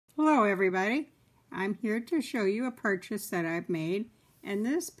Hello everybody, I'm here to show you a purchase that I've made, and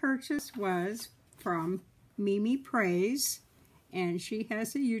this purchase was from Mimi Praise, and she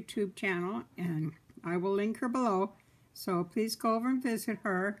has a YouTube channel and I will link her below, so please go over and visit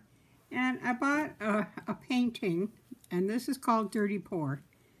her. And I bought a painting, and this is called Dirty Pour.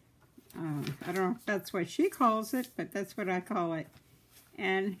 I don't know if that's what she calls it, but that's what I call it.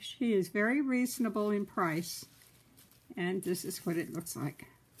 And she is very reasonable in price, and this is what it looks like.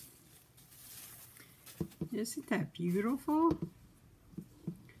 Isn't that beautiful?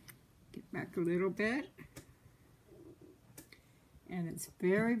 Get back a little bit. And it's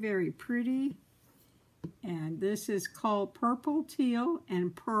very, very pretty. And this is called Purple Teal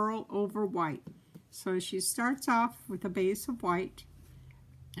and Pearl Over White. So she starts off with a base of white,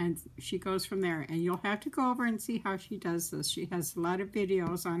 and she goes from there. And you'll have to go over and see how she does this. She has a lot of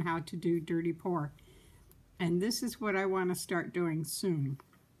videos on how to do Dirty Pour. And this is what I want to start doing soon.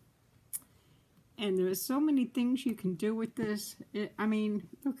 And there's so many things you can do with this. I mean,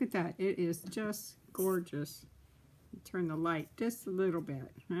 look at that. It is just gorgeous. Turn the light just a little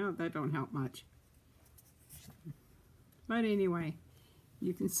bit. Well, that don't help much. But anyway,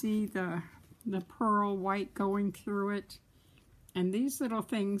 you can see the pearl white going through it. And these little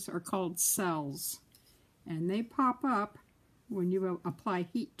things are called cells. And they pop up when you apply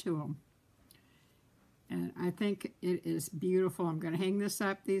heat to them. And I think it is beautiful. I'm going to hang this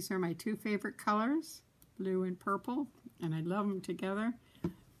up. These are my two favorite colors, blue and purple, and I love them together.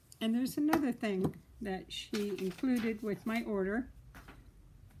 And there's another thing that she included with my order,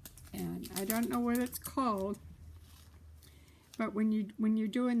 and I don't know what it's called, but when you're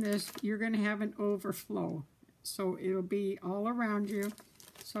doing this, you're going to have an overflow. So it'll be all around you.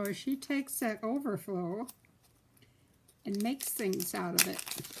 So she takes that overflow and makes things out of it.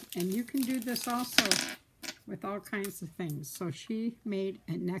 And you can do this also with all kinds of things. So she made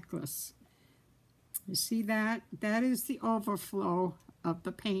a necklace. You see that? That is the overflow of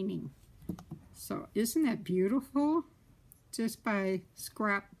the painting. So isn't that beautiful? Just by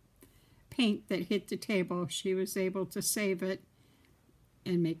scrap paint that hit the table, she was able to save it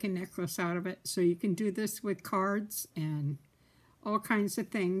and make a necklace out of it. So you can do this with cards and all kinds of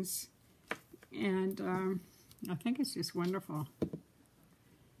things. And I think it's just wonderful.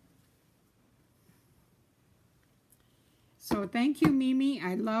 So thank you, Mimi.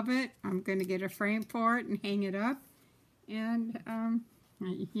 I love it. I'm going to get a frame for it and hang it up. And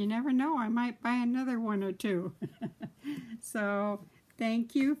you never know, I might buy another one or two. So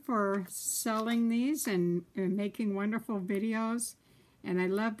thank you for selling these and making wonderful videos. And I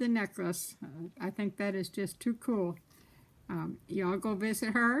love the necklace. I think that is just too cool. Y'all go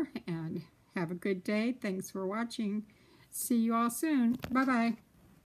visit her and have a good day. Thanks for watching. See you all soon. Bye-bye.